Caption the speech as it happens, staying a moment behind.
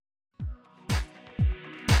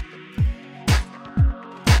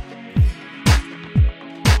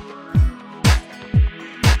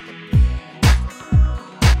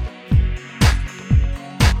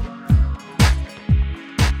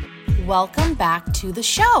welcome back to the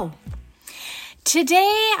show.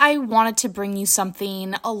 Today, I wanted to bring you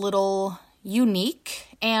something a little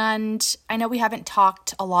unique, and I know we haven't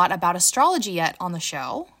talked a lot about astrology yet on the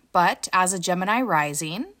show, but as a Gemini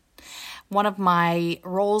rising, one of my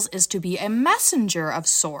roles is to be a messenger of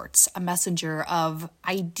sorts, a messenger of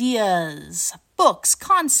ideas, books,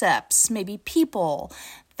 concepts, maybe people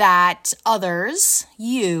that others,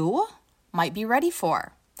 you, might be ready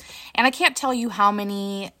for. And I can't tell you how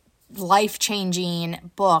many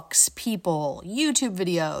life-changing books, people, YouTube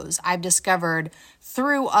videos I've discovered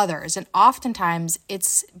through others. And oftentimes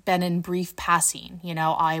it's been in brief passing. You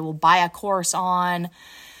know, I will buy a course on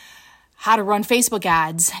how to run Facebook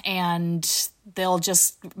ads and they'll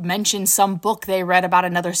just mention some book they read about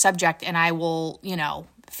another subject and I will,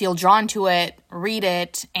 feel drawn to it, read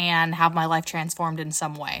it, and have my life transformed in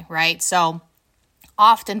some way, right? So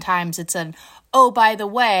oftentimes it's oh, by the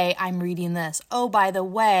way, I'm reading this. Oh, by the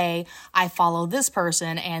way, I follow this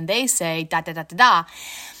person and they say da da da da da.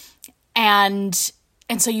 And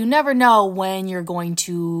so you never know when you're going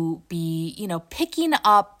to be, picking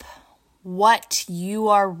up what you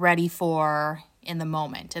are ready for in the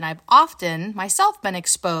moment. And I've often myself been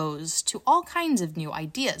exposed to all kinds of new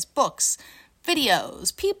ideas, books,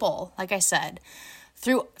 videos, people, like I said,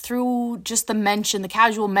 through just the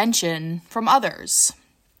casual mention from others.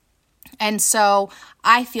 And so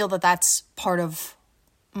I feel that that's part of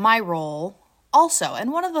my role also.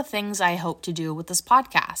 And one of the things I hope to do with this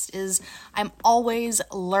podcast is I'm always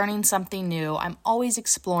learning something new. I'm always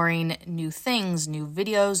exploring new things, new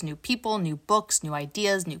videos, new people, new books, new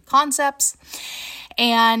ideas, new concepts.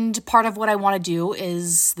 And part of what I want to do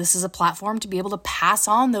is this is a platform to be able to pass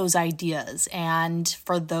on those ideas. And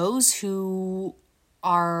for those who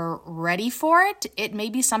are ready for it, it may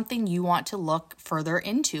be something you want to look further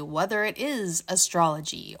into, whether it is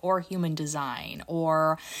astrology or human design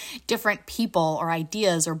or different people or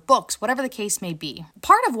ideas or books, whatever the case may be.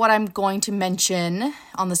 Part of what I'm going to mention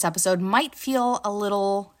on this episode might feel a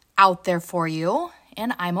little out there for you,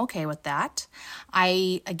 and I'm okay with that.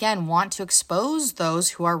 I, again, want to expose those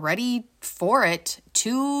who are ready for it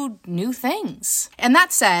to new things. And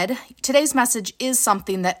that said, today's message is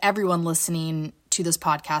something that everyone listening to this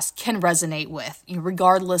podcast can resonate with,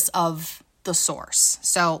 regardless of the source.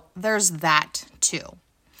 So there's that too.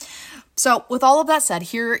 So with all of that said,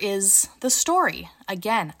 here is the story.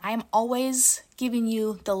 Again, I'm always giving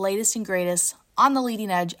you the latest and greatest on the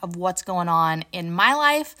leading edge of what's going on in my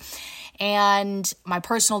life and my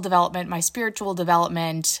personal development, my spiritual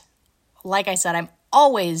development. Like I said, I'm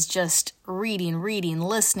always just reading,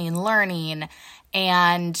 listening, learning,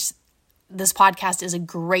 and this podcast is a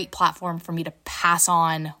great platform for me to pass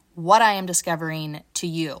on what I am discovering to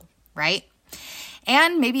you, right?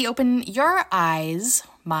 And maybe open your eyes,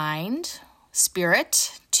 mind,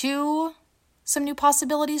 spirit to some new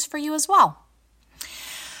possibilities for you as well.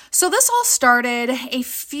 So this all started a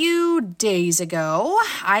few days ago.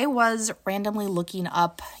 I was randomly looking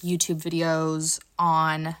up YouTube videos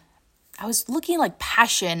I was looking like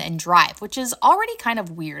passion and drive, which is already kind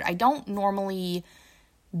of weird. I don't normally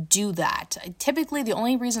do that. Typically, the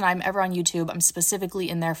only reason I'm ever on YouTube, I'm specifically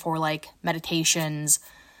in there for like meditations,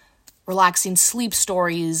 relaxing sleep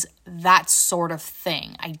stories, that sort of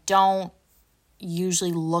thing. I don't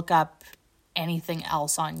usually look up anything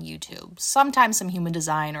else on YouTube. Sometimes some human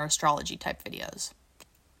design or astrology type videos,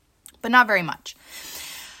 but not very much.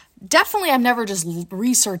 Definitely, I'm never just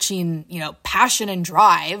researching, passion and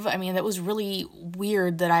drive. I mean, that was really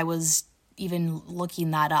weird that I was even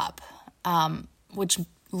looking that up, which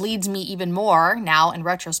leads me even more now in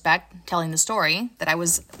retrospect, telling the story that I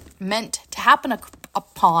was meant to happen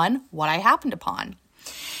upon what I happened upon.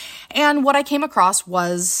 And what I came across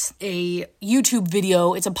was a YouTube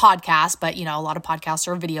video. It's a podcast, but a lot of podcasts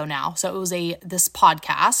are a video now. So it was this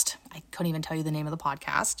podcast. I couldn't even tell you the name of the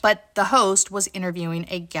podcast, but the host was interviewing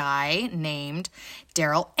a guy named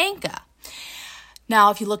Daryl Anka. Now,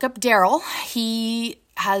 if you look up Daryl, he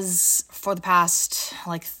has for the past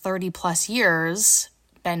 30 plus years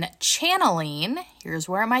been channeling, here's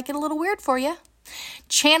where it might get a little weird for you,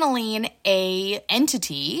 channeling a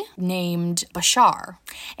entity named Bashar.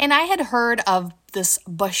 And I had heard of this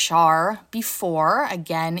Bashar before,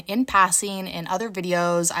 again, in passing in other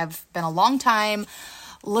videos. I've been a long time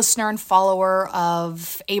listener and follower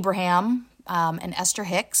of Abraham and Esther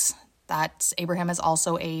Hicks. That Abraham is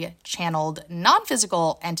also a channeled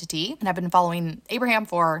non-physical entity, and I've been following Abraham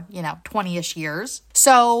for, 20-ish years.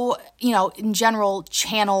 So, in general,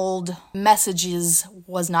 channeled messages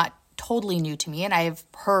was not totally new to me, and I've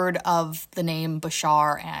heard of the name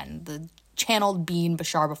Bashar and the channeled being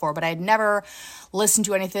Bashar before, but I had never listened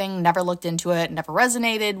to anything, never looked into it, never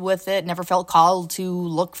resonated with it, never felt called to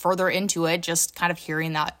look further into it, just kind of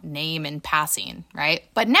hearing that name in passing, right?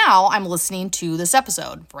 But now I'm listening to this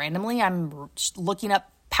episode. Randomly, I'm looking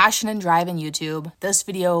up Passion and Drive in YouTube. This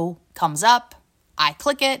video comes up, I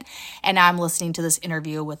click it, and now I'm listening to this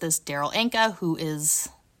interview with this Daryl Anka, who is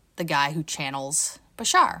the guy who channels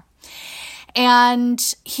Bashar.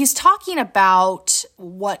 And he's talking about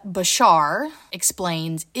what Bashar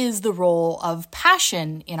explains is the role of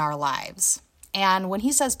passion in our lives. And when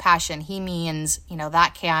he says passion, he means,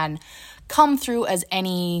 that can come through as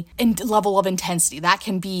any level of intensity. That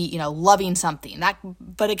can be, loving something.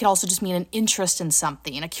 But it can also just mean an interest in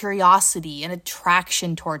something, a curiosity, an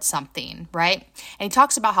attraction towards something, right? And he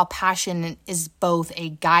talks about how passion is both a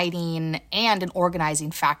guiding and an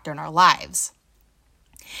organizing factor in our lives.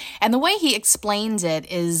 And the way he explains it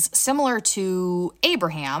is similar to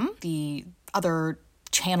Abraham, the other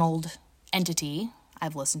channeled entity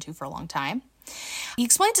I've listened to for a long time. He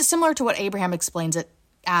explains it similar to what Abraham explains it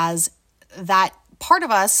as, that part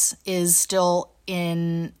of us is still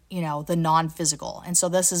in, the non-physical. And so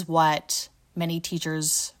this is what many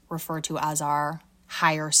teachers refer to as our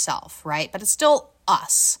higher self, right? But it's still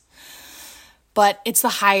us. But it's the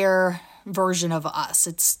higher version of us.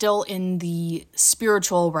 It's still in the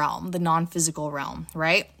spiritual realm, the non-physical realm,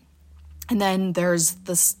 right? And then there's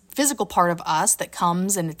this physical part of us that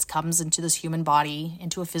comes into this human body,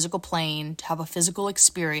 into a physical plane to have a physical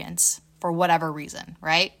experience for whatever reason,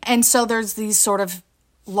 right? And so there's these sort of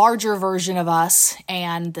larger version of us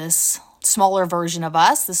and this smaller version of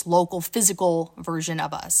us, this local physical version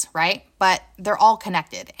of us, right? But they're all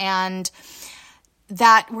connected. And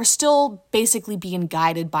that we're still basically being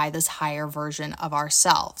guided by this higher version of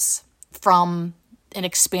ourselves from an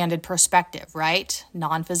expanded perspective, right?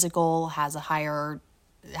 Non-physical has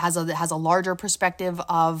a larger perspective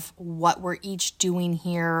of what we're each doing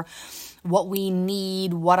here, what we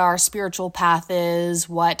need, what our spiritual path is,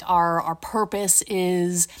 what our purpose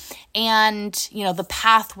is, and, the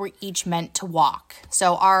path we're each meant to walk.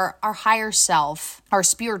 So our higher self, our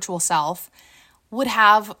spiritual self, would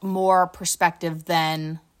have more perspective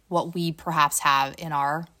than what we perhaps have in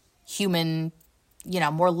our human,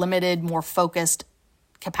 more limited, more focused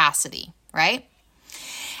capacity, right?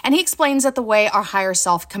 And he explains that the way our higher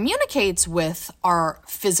self communicates with our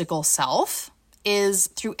physical self is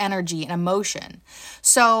through energy and emotion.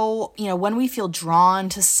 So, when we feel drawn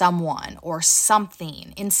to someone or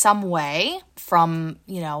something in some way from,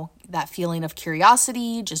 that feeling of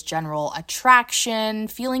curiosity, just general attraction,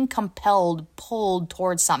 feeling compelled, pulled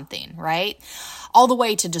towards something, right? All the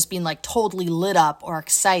way to just being like totally lit up or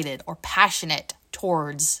excited or passionate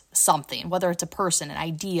towards something, whether it's a person, an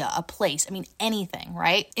idea, a place, anything,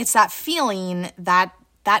 right? It's that feeling that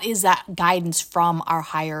is that guidance from our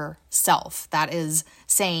higher self that is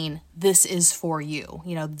saying, this is for you.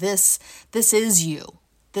 This is you.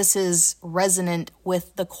 This is resonant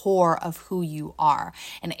with the core of who you are.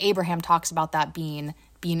 And Abraham talks about that being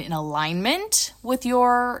in alignment with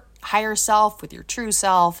your higher self, with your true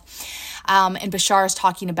self. And Bashar is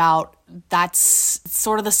talking about that's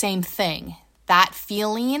sort of the same thing. That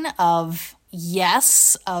feeling of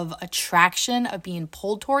yes, of attraction, of being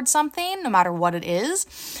pulled towards something, no matter what it is,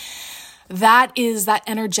 that is that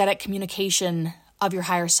energetic communication of your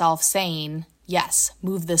higher self saying, yes,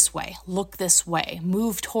 move this way, look this way,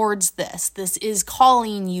 move towards this. This is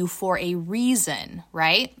calling you for a reason,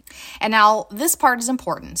 right? And now this part is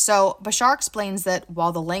important. So Bashar explains that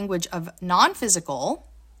while the language of non-physical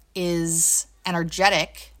is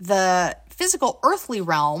energetic, the physical earthly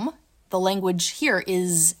realm, the language here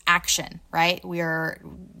is action, right? We are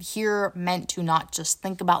here meant to not just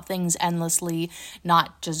think about things endlessly,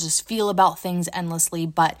 not just feel about things endlessly,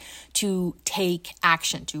 but to take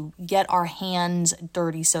action, to get our hands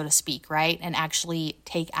dirty, so to speak, right? And actually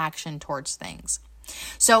take action towards things.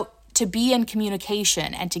 So to be in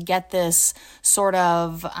communication and to get this sort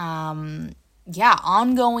of ongoing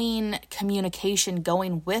communication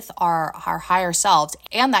going with our higher selves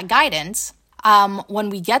and that guidance,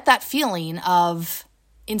 when we get that feeling of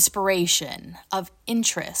inspiration, of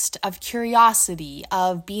interest, of curiosity,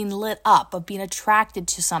 of being lit up, of being attracted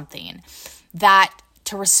to something, that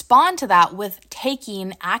to respond to that with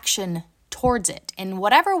taking action towards it in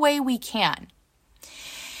whatever way we can.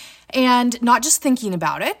 And not just thinking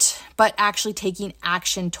about it, but actually taking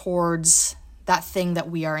action towards that thing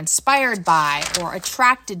that we are inspired by or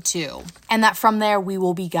attracted to. And that from there we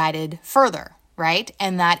will be guided further. Right?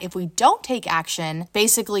 And that if we don't take action,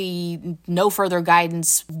 basically no further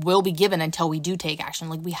guidance will be given until we do take action.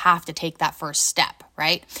 Like we have to take that first step,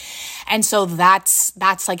 right? And so that's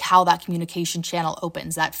like how that communication channel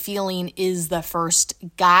opens. That feeling is the first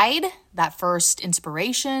guide, that first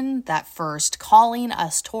inspiration, that first calling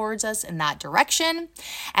us towards us in that direction.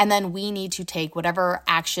 And then we need to take whatever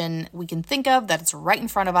action we can think of that it's right in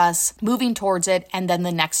front of us, moving towards it, and then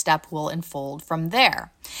the next step will unfold from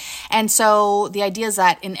there. And so the idea is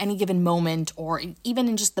that in any given moment, or even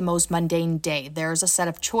in just the most mundane day, there's a set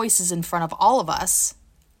of choices in front of all of us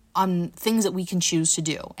on things that we can choose to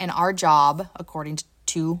do. And our job, according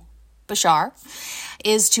to Bashar,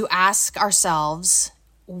 is to ask ourselves,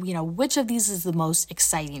 which of these is the most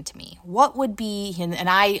exciting to me? What would be, and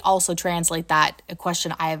I also translate that, a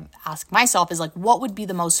question I've asked myself is like, what would be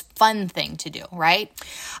the most fun thing to do, right?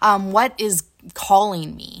 What is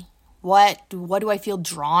calling me? What do I feel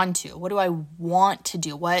drawn to? What do I want to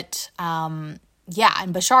do? And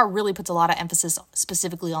Bashar really puts a lot of emphasis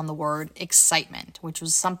specifically on the word excitement, which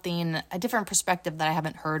was a different perspective that I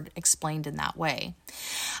haven't heard explained in that way.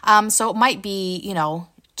 So it might be,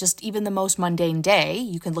 just even the most mundane day,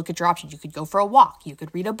 you can look at your options. You could go for a walk. You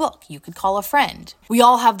could read a book. You could call a friend. We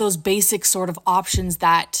all have those basic sort of options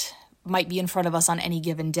that might be in front of us on any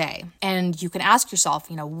given day. And you can ask yourself,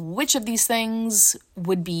 which of these things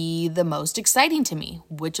would be the most exciting to me?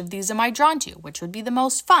 Which of these am I drawn to? Which would be the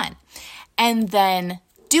most fun? And then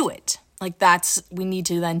do it. We need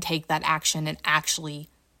to then take that action and actually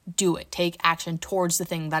do it. Take action towards the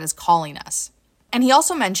thing that is calling us. And he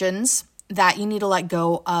also mentions that you need to let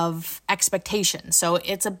go of expectations. So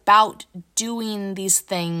it's about doing these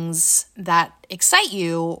things that excite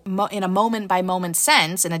you in a moment by moment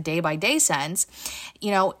sense, in a day by day sense,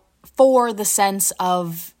 for the sense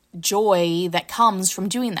of joy that comes from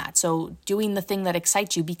doing that. So doing the thing that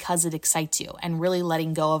excites you because it excites you, and really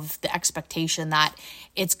letting go of the expectation that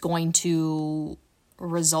it's going to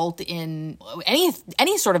result in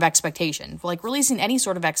any sort of expectation, like releasing any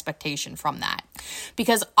sort of expectation from that.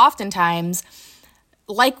 Because oftentimes,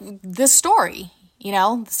 like this story,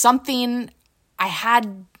 something I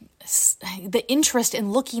had the interest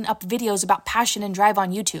in looking up videos about passion and drive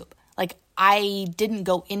on YouTube. Like I didn't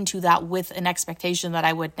go into that with an expectation that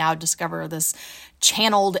I would now discover this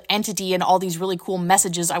channeled entity and all these really cool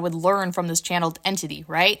messages I would learn from this channeled entity,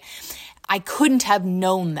 right? I couldn't have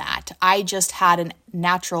known that. I just had a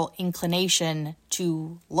natural inclination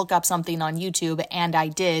to look up something on YouTube, and I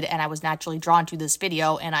did, and I was naturally drawn to this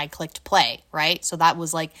video, and I clicked play, right? So that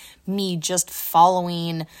was like me just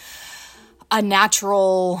following a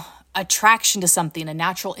natural attraction to something, a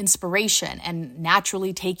natural inspiration, and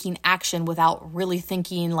naturally taking action without really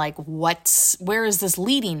thinking like, where is this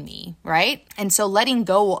leading me, right? And so letting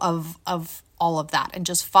go of all of that and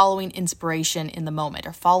just following inspiration in the moment,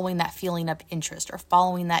 or following that feeling of interest, or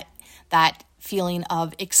following that feeling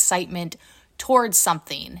of excitement towards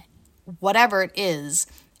something, whatever it is,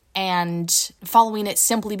 and following it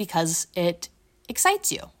simply because it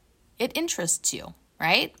excites you, it interests you,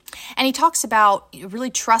 right? And he talks about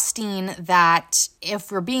really trusting that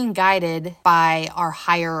if we're being guided by our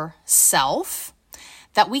higher self,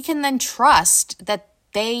 that we can then trust that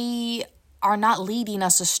they are not leading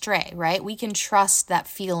us astray, right? We can trust that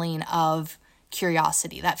feeling of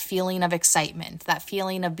curiosity, that feeling of excitement, that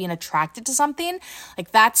feeling of being attracted to something. Like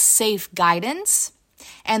that's safe guidance,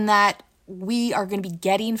 and that we are going to be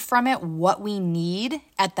getting from it what we need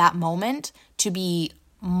at that moment to be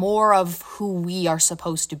more of who we are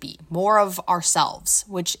supposed to be, more of ourselves,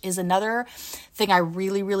 which is another thing I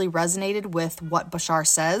really, really resonated with what Bashar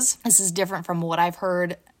says. This is different from what I've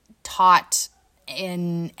heard taught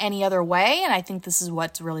in any other way. And I think this is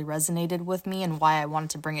what's really resonated with me, and why I wanted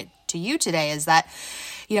to bring it to you today is that,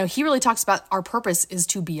 he really talks about our purpose is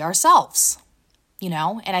to be ourselves,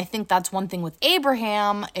 and I think that's one thing with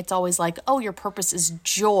Abraham. It's always like, oh, your purpose is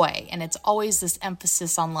joy. And it's always this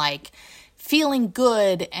emphasis on like feeling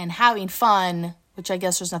good and having fun, which I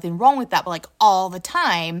guess there's nothing wrong with that, but like all the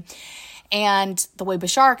time. And the way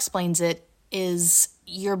Bashar explains it is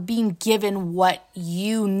you're being given what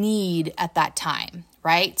you need at that time,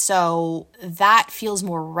 right? So that feels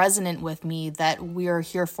more resonant with me, that we're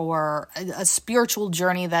here for a spiritual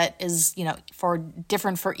journey that is,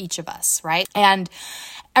 different for each of us, right? And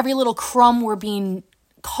every little crumb we're being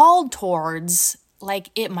called towards, like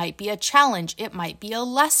it might be a challenge, it might be a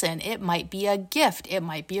lesson, it might be a gift, it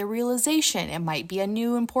might be a realization, it might be a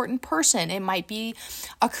new important person, it might be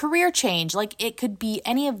a career change, like it could be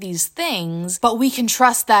any of these things, but we can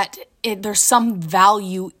trust that there's some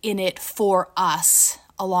value in it for us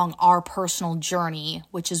along our personal journey,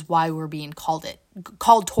 which is why we're being called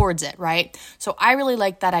towards it, right? So I really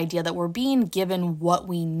like that idea that we're being given what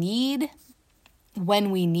we need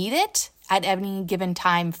when we need it at any given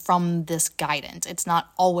time from this guidance. It's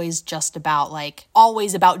not always just about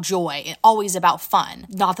always about joy, always about fun.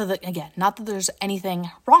 Not that there's anything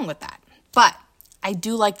wrong with that. But I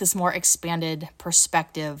do like this more expanded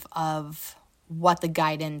perspective of what the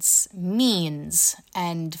guidance means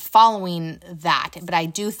and following that. But I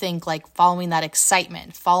do think following that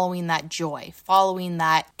excitement, following that joy, following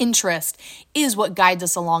that interest is what guides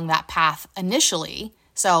us along that path initially.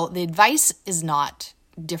 So the advice is not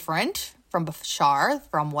different from Bashar,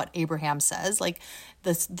 from what Abraham says.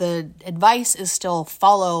 The advice is still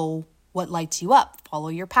follow what lights you up, follow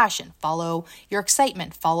your passion, follow your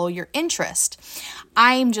excitement, follow your interest.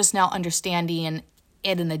 I'm just now understanding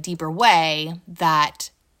it in a deeper way that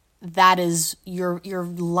is you're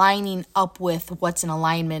lining up with what's in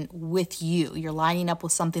alignment with you. You're lining up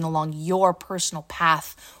with something along your personal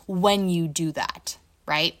path when you do that,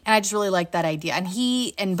 right? And I just really like that idea. And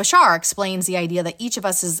Bashar explains the idea that each of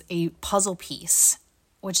us is a puzzle piece,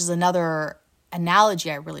 which is another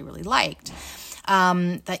analogy I really, really liked.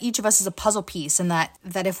 That each of us is a puzzle piece, and that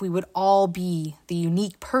if we would all be the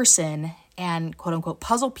unique person and quote unquote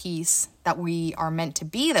puzzle piece that we are meant to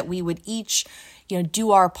be, that we would each,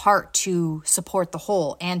 do our part to support the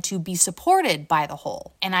whole and to be supported by the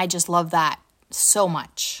whole. And I just love that so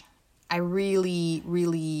much. I really,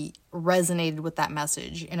 really resonated with that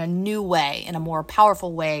message in a new way, in a more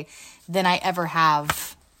powerful way than I ever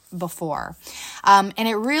have before. And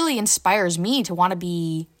it really inspires me to want to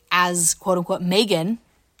be as quote unquote Megan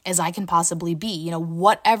as I can possibly be,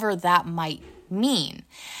 whatever that might mean.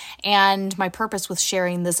 And my purpose with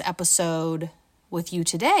sharing this episode with you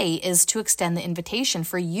today is to extend the invitation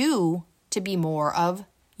for you to be more of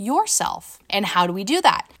yourself. And how do we do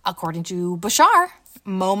that? According to Bashar,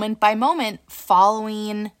 moment by moment,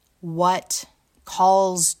 following what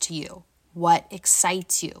calls to you, what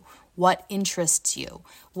excites you, what interests you,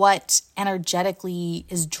 what energetically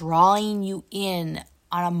is drawing you in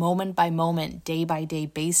on a moment by moment, day by day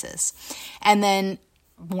basis. And then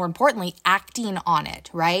more importantly, acting on it,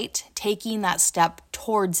 right? Taking that step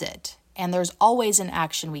towards it. And there's always an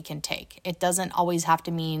action we can take. It doesn't always have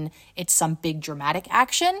to mean it's some big dramatic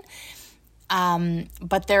action,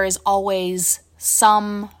 but there is always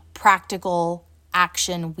some practical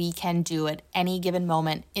action we can do at any given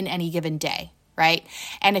moment in any given day, right?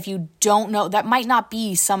 And if you don't know, that might not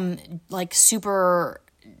be some super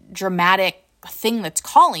dramatic thing that's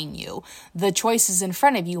calling you. The choices in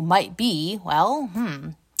front of you might be,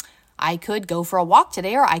 I could go for a walk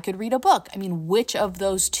today, or I could read a book. Which of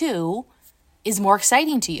those two is more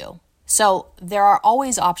exciting to you? So there are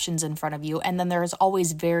always options in front of you, and then there's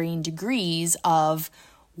always varying degrees of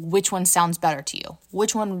which one sounds better to you,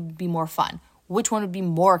 which one would be more fun, which one would be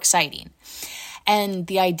more exciting. And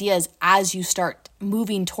the idea is, as you start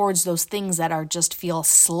moving towards those things that are just feel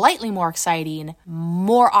slightly more exciting,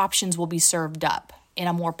 more options will be served up in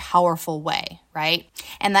a more powerful way, right?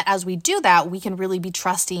 And that as we do that, we can really be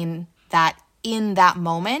trusting that in that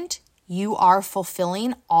moment, you are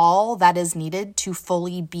fulfilling all that is needed to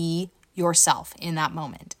fully be yourself in that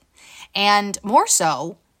moment. And more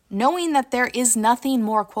so, knowing that there is nothing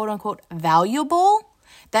more quote unquote valuable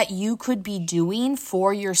that you could be doing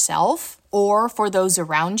for yourself or for those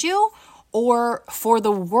around you or for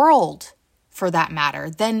the world for that matter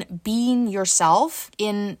than being yourself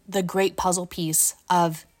in the great puzzle piece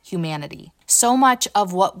of humanity. So much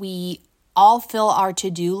of what we all fill our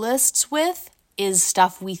to-do lists with is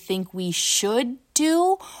stuff we think we should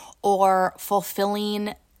do or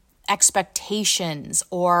fulfilling expectations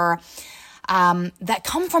or that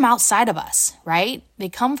come from outside of us, right? They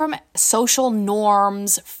come from social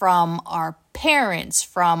norms, from our parents,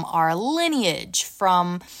 from our lineage,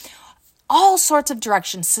 from all sorts of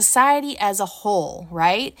directions, society as a whole,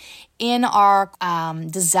 right? In our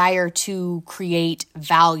desire to create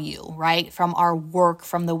value, right? From our work,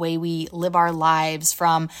 from the way we live our lives,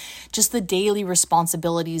 from just the daily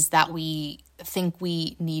responsibilities that we think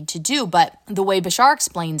we need to do. But the way Bashar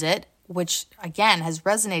explains it, which again has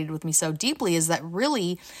resonated with me so deeply, is that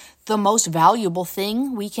really the most valuable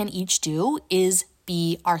thing we can each do is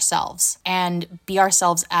be ourselves and be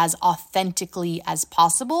ourselves as authentically as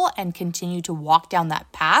possible and continue to walk down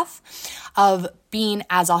that path of being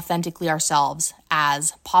as authentically ourselves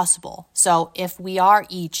as possible. So if we are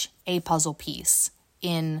each a puzzle piece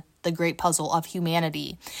in the great puzzle of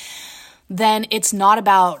humanity, then it's not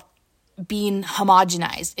about being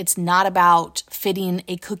homogenized. It's not about fitting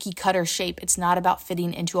a cookie cutter shape. It's not about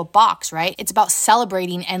fitting into a box, right? It's about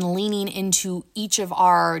celebrating and leaning into each of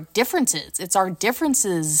our differences. It's our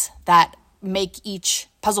differences that make each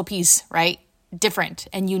puzzle piece, right, different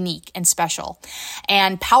and unique and special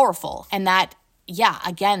and powerful. And that yeah,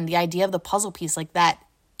 again, the idea of the puzzle piece, like that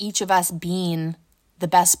each of us being the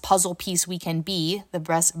best puzzle piece we can be, the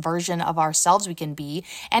best version of ourselves we can be,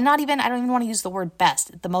 and I don't even want to use the word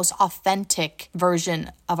best, the most authentic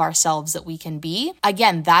version of ourselves that we can be.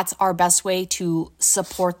 Again, that's our best way to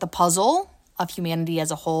support the puzzle of humanity as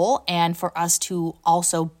a whole, and for us to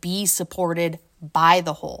also be supported by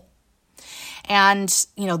the whole. And,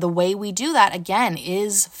 the way we do that, again,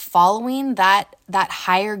 is following that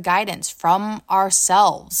higher guidance from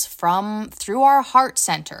ourselves, through our heart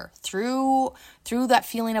center, through that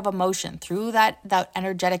feeling of emotion, through that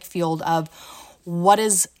energetic field of what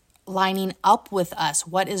is lining up with us,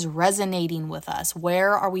 what is resonating with us,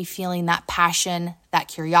 where are we feeling that passion, that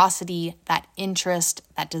curiosity, that interest,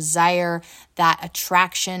 that desire, that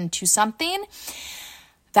attraction to something.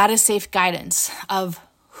 That is safe guidance of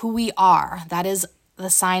who we are. That is the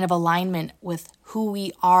sign of alignment with who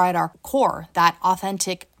we are at our core, that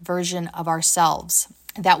authentic version of ourselves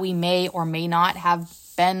that we may or may not have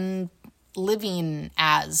been living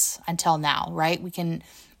as until now, right?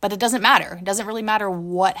 But it doesn't matter. It doesn't really matter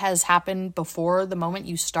what has happened before the moment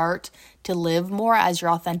you start to live more as your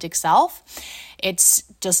authentic self. It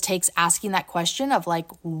just takes asking that question of like,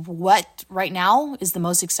 what right now is the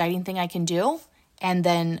most exciting thing I can do? And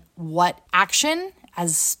then what action,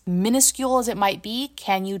 as minuscule as it might be,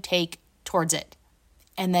 can you take towards it?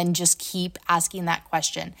 And then just keep asking that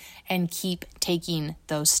question and keep taking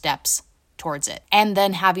those steps towards it. And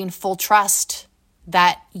then having full trust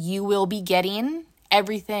that you will be getting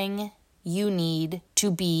everything you need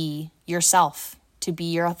to be yourself, to be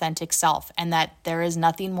your authentic self, and that there is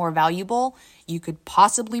nothing more valuable you could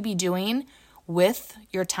possibly be doing with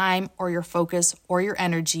your time or your focus or your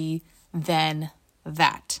energy than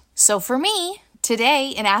that. So for me, today,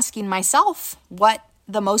 in asking myself what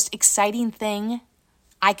the most exciting thing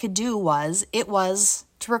I could do was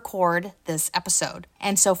to record this episode.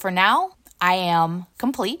 And so for now, I am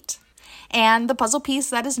complete. And the puzzle piece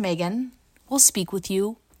that is Megan will speak with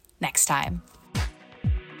you next time.